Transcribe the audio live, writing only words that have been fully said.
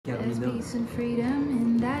There's peace and freedom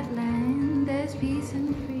in that land. There's peace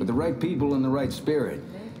and freedom. With the right people and the right spirit,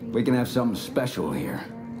 we can have something special here.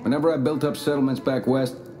 Whenever I built up settlements back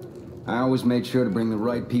west, I always made sure to bring the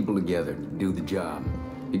right people together to do the job.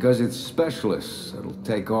 Because it's specialists that'll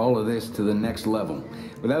take all of this to the next level.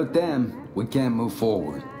 Without them, we can't move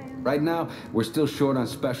forward. Right now, we're still short on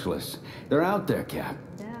specialists. They're out there, Cap.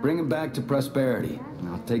 Bring them back to prosperity, and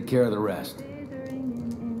I'll take care of the rest.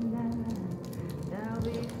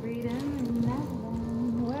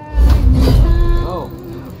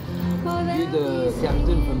 Oh, you're the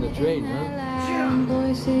captain from the train, huh?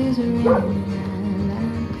 Voices are ringing in the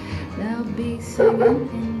land. They'll be singing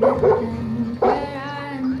in the land where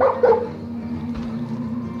I'm from.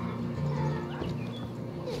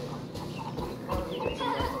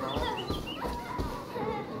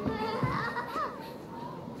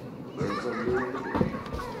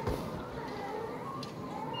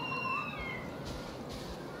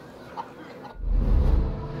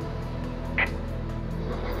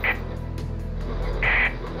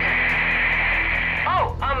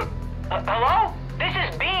 Hello? This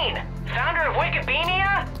is Bean, founder of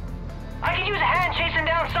Wikipedia. I could use a hand chasing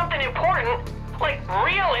down something important, like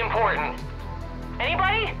real important.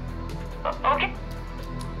 Anybody? Okay.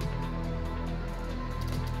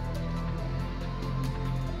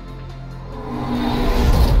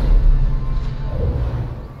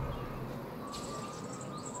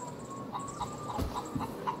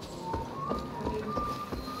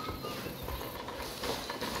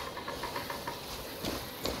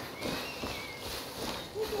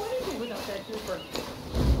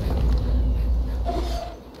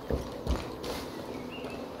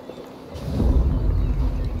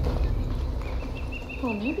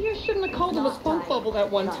 Oh, maybe I shouldn't have called him a spunk bubble that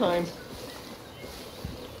one time.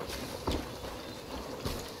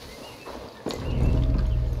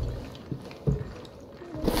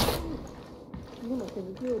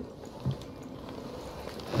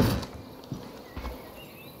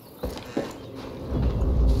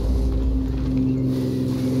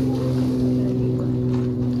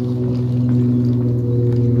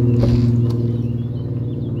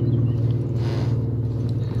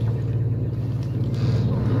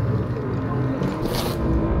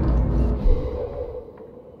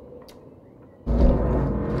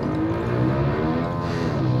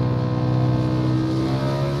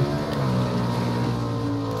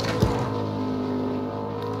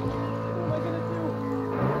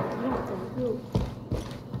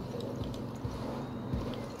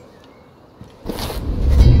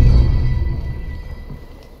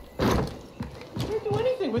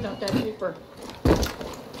 Without that paper.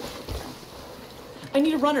 I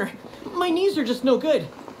need a runner. My knees are just no good.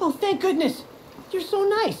 Oh, thank goodness. You're so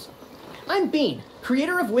nice. I'm Bean,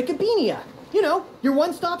 creator of Wikipedia. You know, your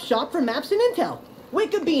one-stop shop for maps and intel.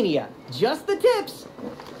 Wikipedia, just the tips.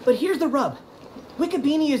 But here's the rub.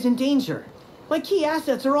 Wikipedia is in danger. My key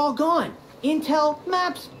assets are all gone. Intel,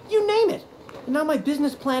 maps, you name it. And now my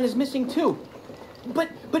business plan is missing too. But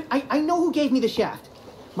I know who gave me the shaft.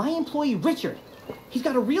 My employee, Richard. He's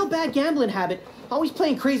got a real bad gambling habit, always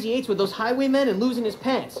playing crazy eights with those highwaymen and losing his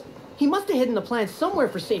pants. He must have hidden the plan somewhere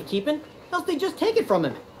for safekeeping, else they just take it from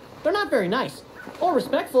him. They're not very nice, or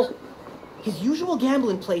respectful. His usual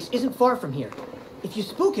gambling place isn't far from here. If you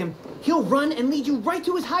spook him, he'll run and lead you right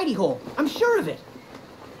to his hidey hole. I'm sure of it.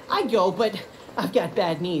 I'd go, but I've got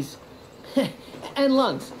bad knees. And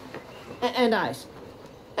lungs. And eyes.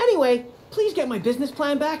 Anyway, please get my business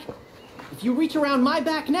plan back. If you reach around my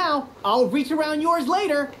back now, I'll reach around yours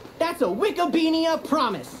later. That's a Wikipedia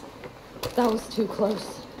promise. That was too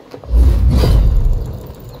close.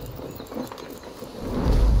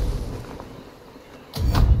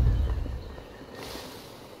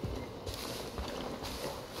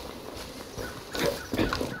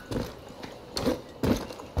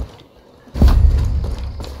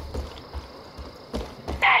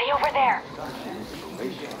 Patty, over there.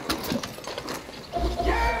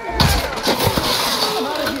 I'm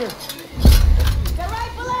out of here. They're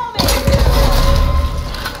right below me!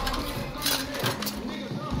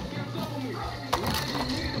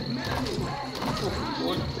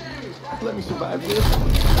 Let me survive this.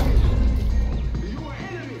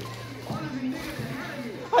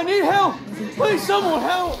 I need help! Please, someone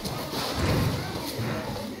help!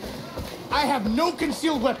 I have no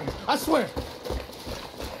concealed weapon, I swear.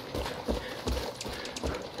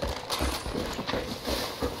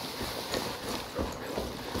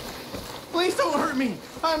 Please don't hurt me.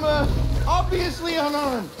 I'm, obviously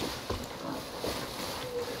unarmed.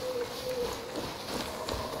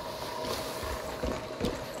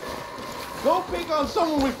 Go pick on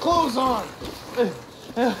someone with clothes on.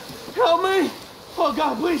 Help me! Oh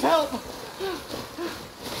God, please help!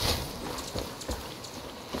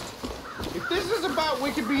 If this is about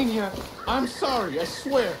Wikipedia, I'm sorry, I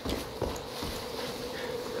swear.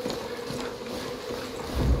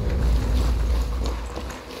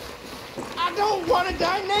 I don't want to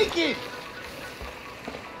die naked!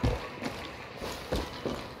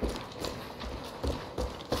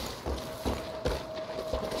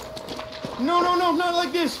 No, not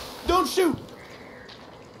like this! Don't shoot!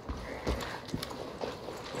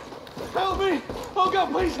 Help me! Oh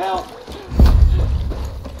God, please help!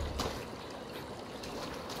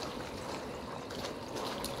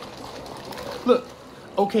 Look,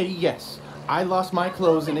 okay, yes, I lost my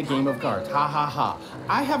clothes in a game of cards. Ha ha ha.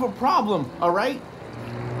 I have a problem, alright?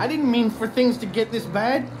 I didn't mean for things to get this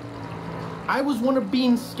bad. I was one of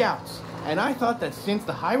Bean's scouts, and I thought that since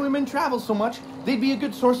the Highwaymen travel so much, they'd be a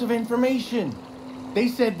good source of information. They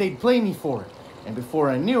said they'd play me for it, and before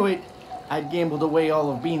I knew it, I'd gambled away all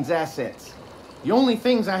of Bean's assets. The only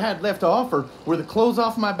things I had left to offer were the clothes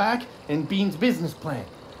off my back and Bean's business plan.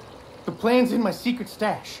 The plan's in my secret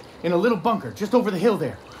stash, in a little bunker just over the hill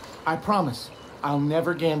there. I promise, I'll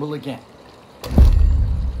never gamble again.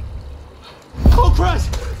 Oh Christ,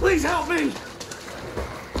 please help me!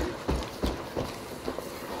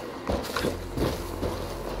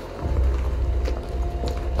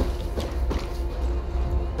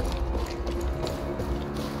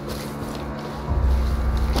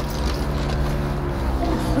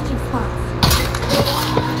 Switching spots.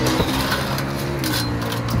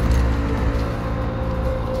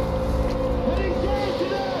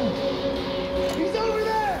 He's over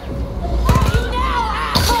there!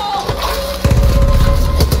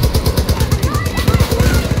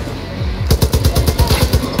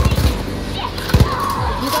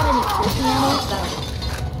 You got any fishing ammo? That'll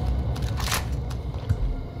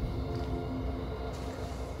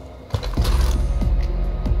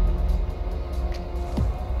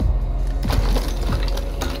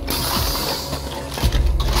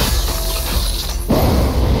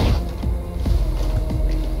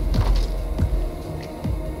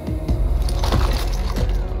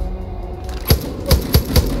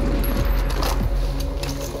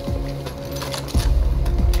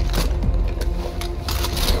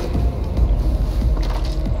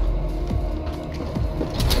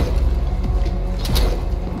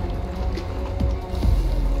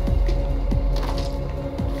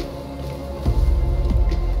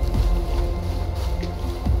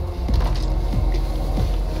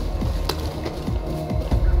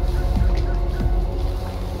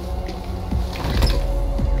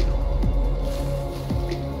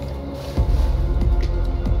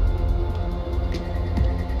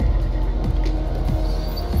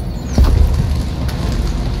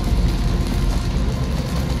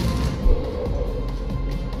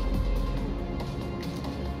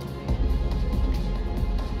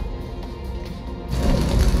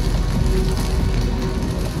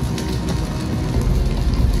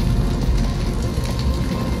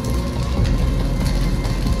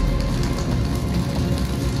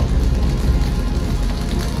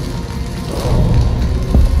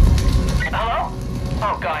Hello?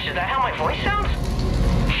 Oh gosh, is that how my voice sounds?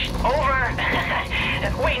 Over.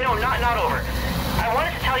 Wait, no, not over. I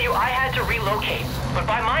wanted to tell you I had to relocate, but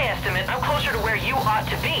by my estimate, I'm closer to where you ought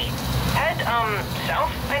to be. Head,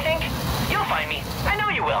 south, I think? You'll find me. I know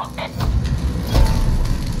you will.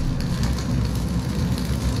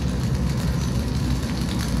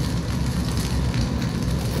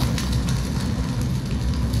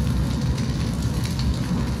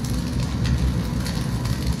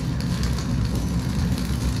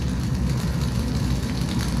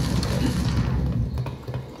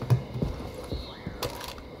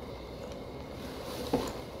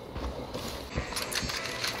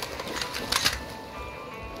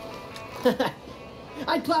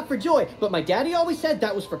 I'd clap for joy, but my daddy always said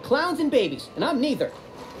that was for clowns and babies, and I'm neither.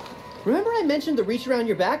 Remember I mentioned the reach around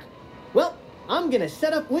your back? Well, I'm gonna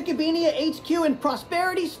set up Wikibeania HQ in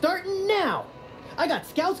Prosperity starting now. I got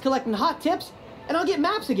scouts collecting hot tips, and I'll get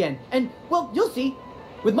maps again. And, well, you'll see.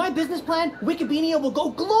 With my business plan, Wikibeania will go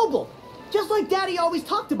global. Just like Daddy always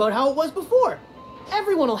talked about how it was before.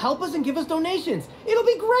 Everyone will help us and give us donations. It'll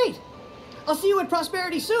be great. I'll see you at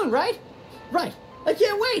Prosperity soon, right? Right. I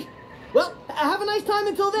can't wait. Well, have a nice time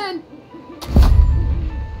until then.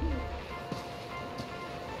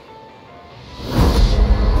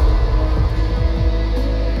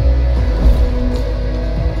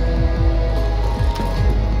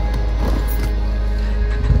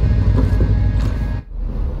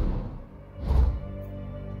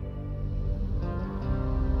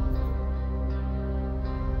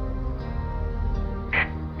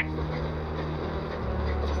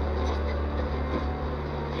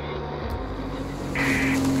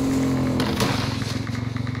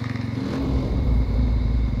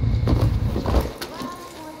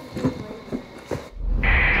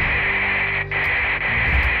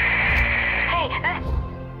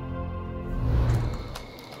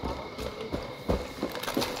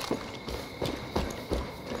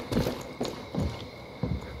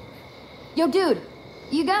 Yo, dude,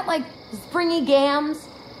 you got, like, springy gams?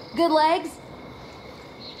 Good legs?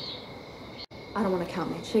 I don't want to count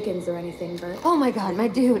my chickens or anything, but... Oh my god, my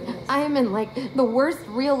dude, I am in, like, the worst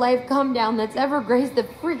real-life come-down that's ever graced the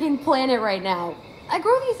freaking planet right now. I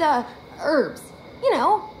grow these, herbs. You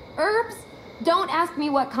know, herbs. Don't ask me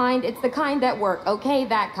what kind, it's the kind that work, okay?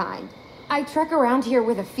 That kind. I trek around here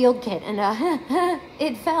with a field kit and,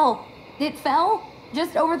 it fell. It fell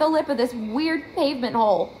just over the lip of this weird pavement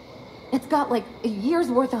hole. It's got, like, a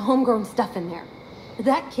year's worth of homegrown stuff in there.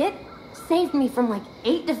 That kit saved me from, like,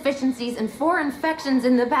 8 deficiencies and 4 infections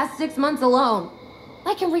in the past 6 months alone.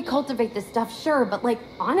 I can recultivate this stuff, sure, but, like,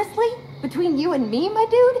 honestly, between you and me, my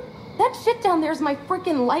dude, that shit down there's my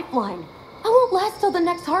freaking lifeline. I won't last till the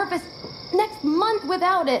next harvest, next month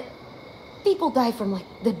without it. People die from,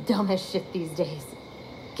 like, the dumbest shit these days.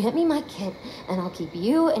 Get me my kit, and I'll keep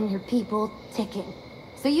you and your people ticking.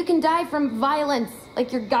 So you can die from violence,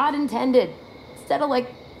 like your God intended, instead of,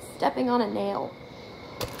 like, stepping on a nail.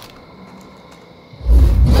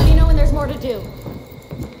 Let me know when there's more to do.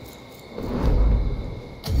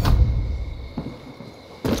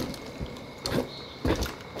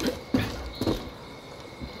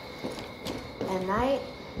 At night,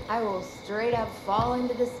 I will straight up fall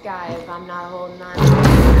into the sky if I'm not holding on.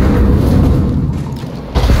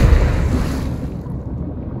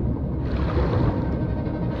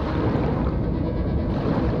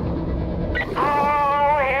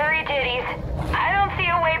 Oh, hairy titties. I don't see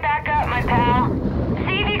a way back up, my pal.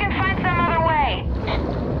 See if you can find some other way.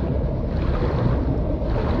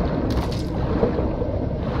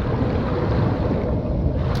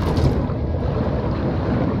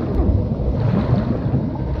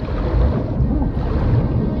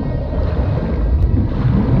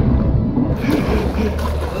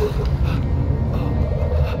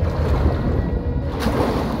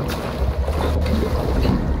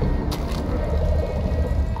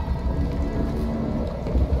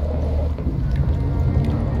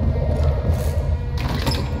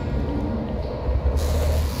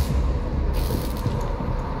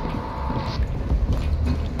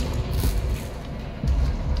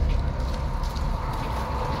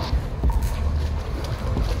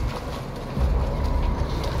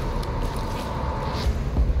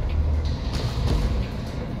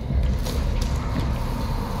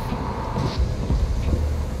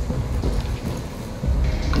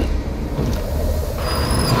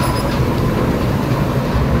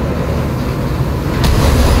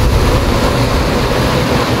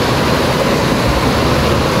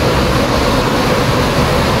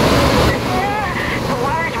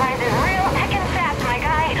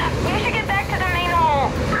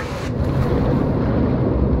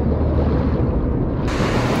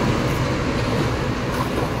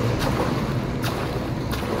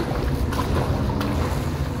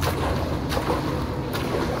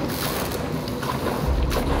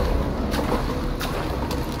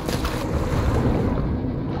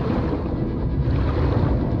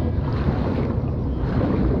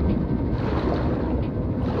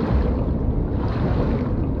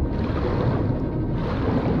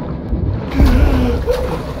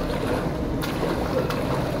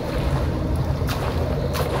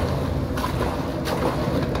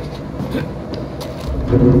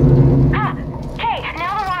 Hey,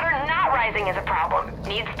 now the water not rising is a problem.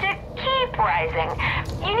 Needs to keep rising.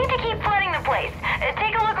 You need to keep flooding the place.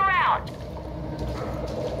 Take a look around.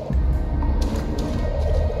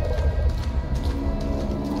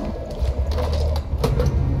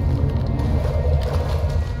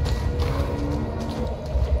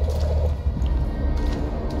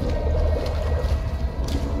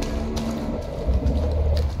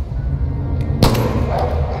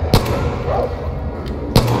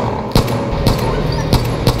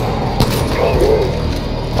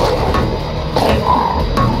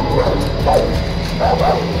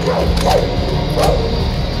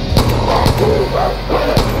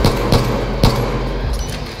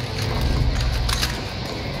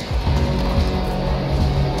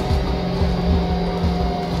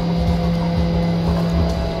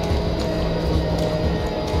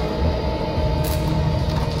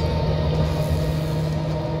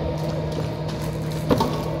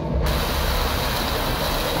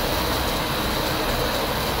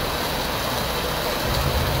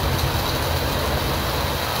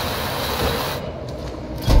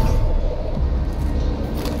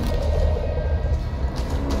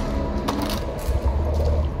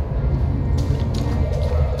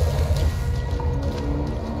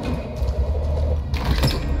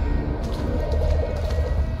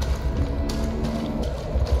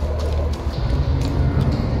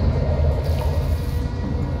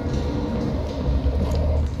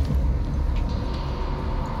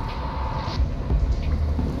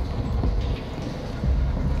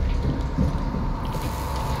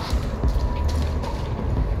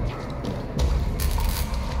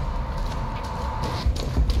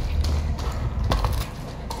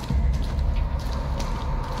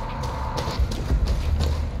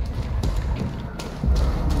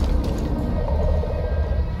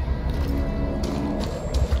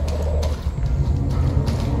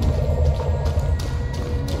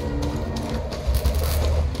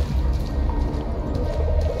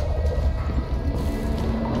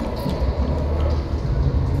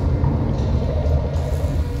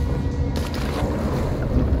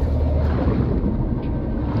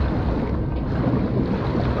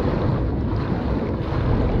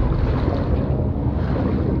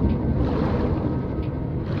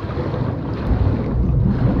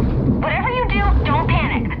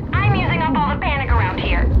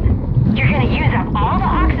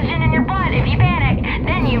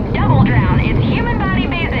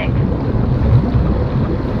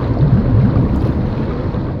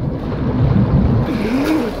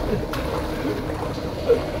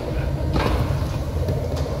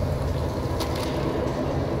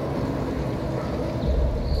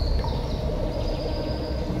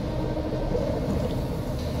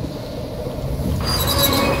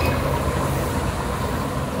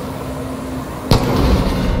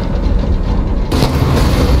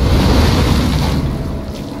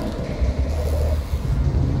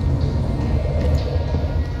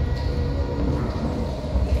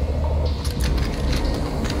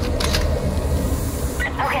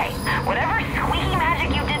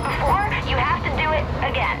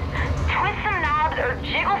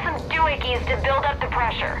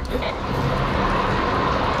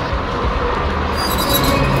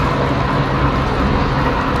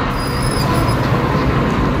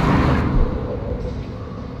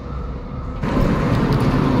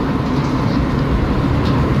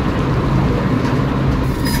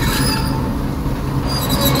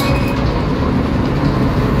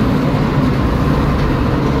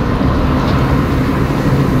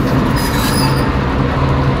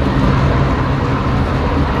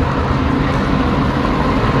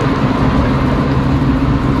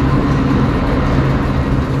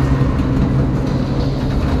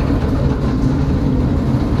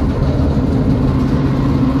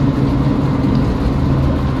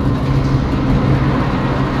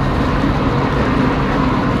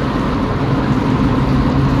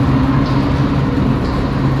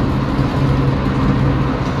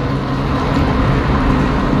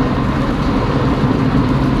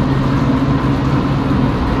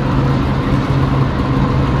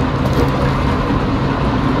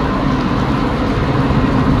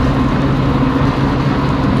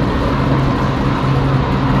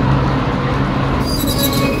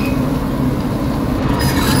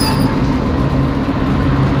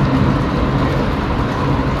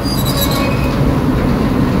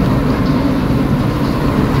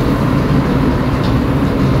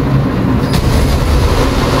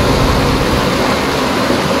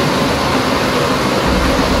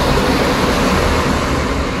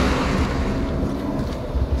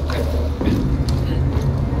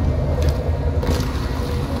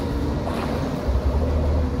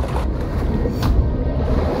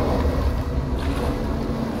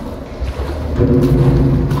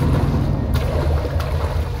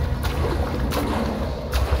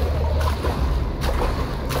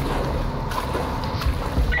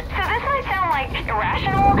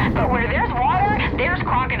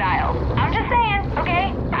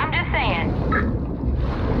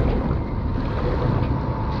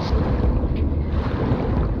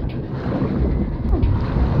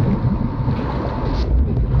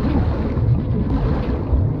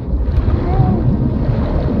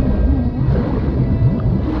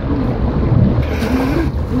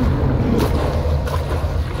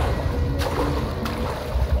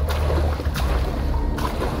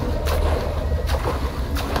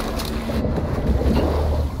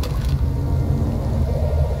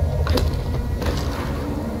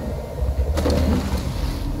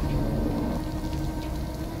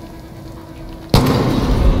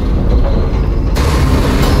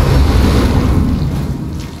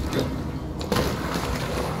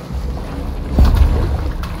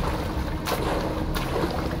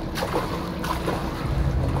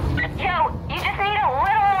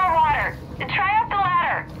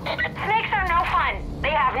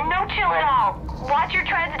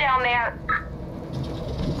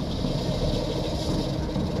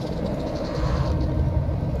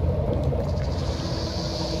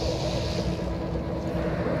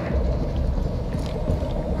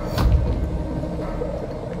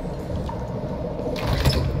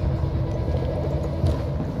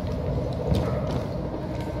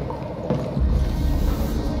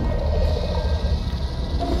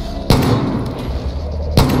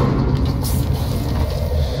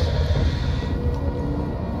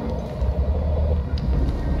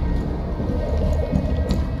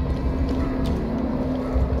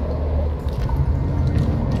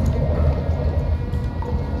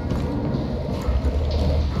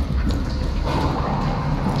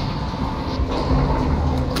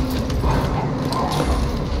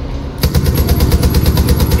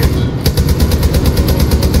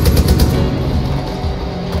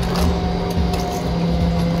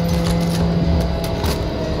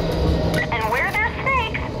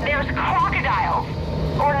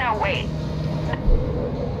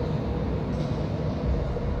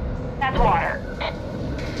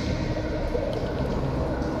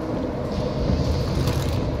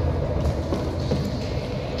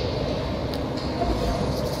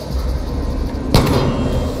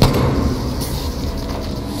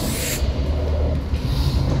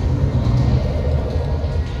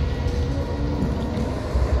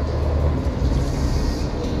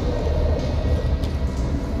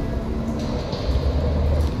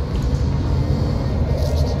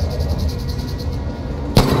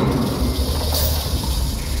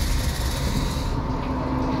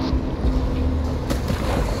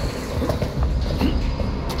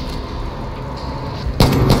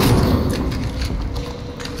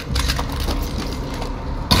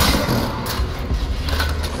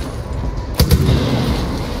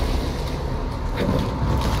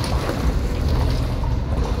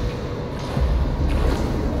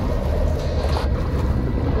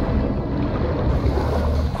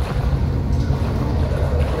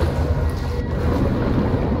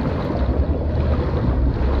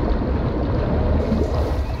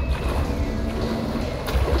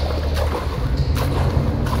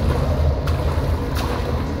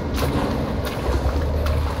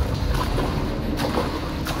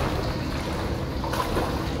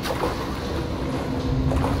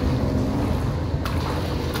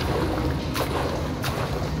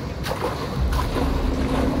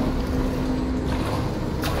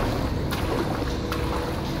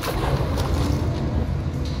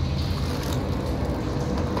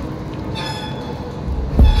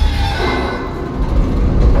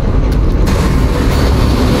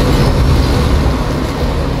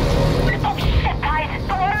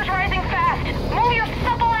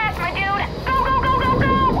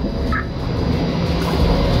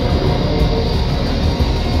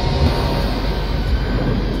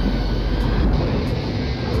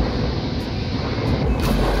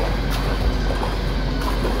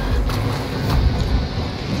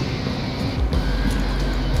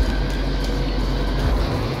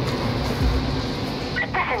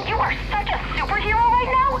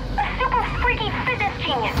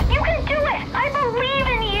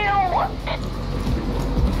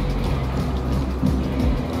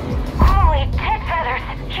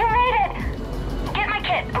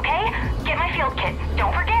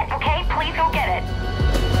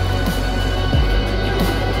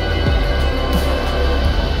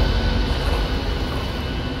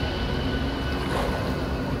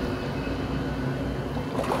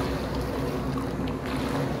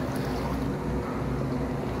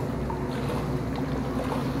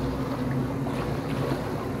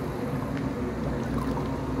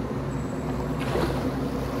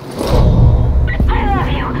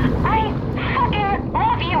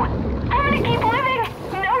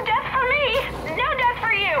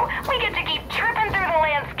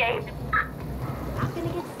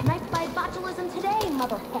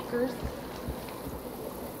 mother heckers.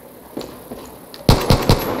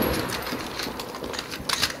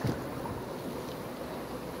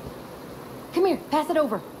 Come here, pass it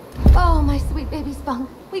over. Oh, my sweet baby Spunk.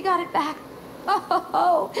 We got it back.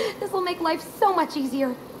 Oh, this will make life so much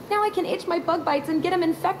easier. Now I can itch my bug bites and get them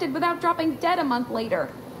infected without dropping dead a month later.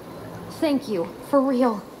 Thank you, for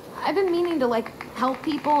real. I've been meaning to, like, help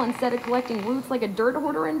people instead of collecting roots like a dirt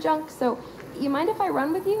hoarder and junk, so you mind if I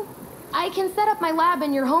run with you? I can set up my lab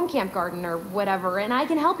in your home camp garden or whatever, and I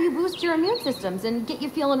can help you boost your immune systems and get you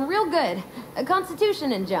feeling real good. A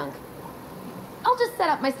constitution and junk. I'll just set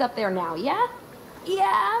up my stuff there now, yeah?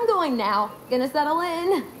 Yeah, I'm going now. Gonna settle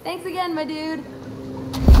in. Thanks again, my dude.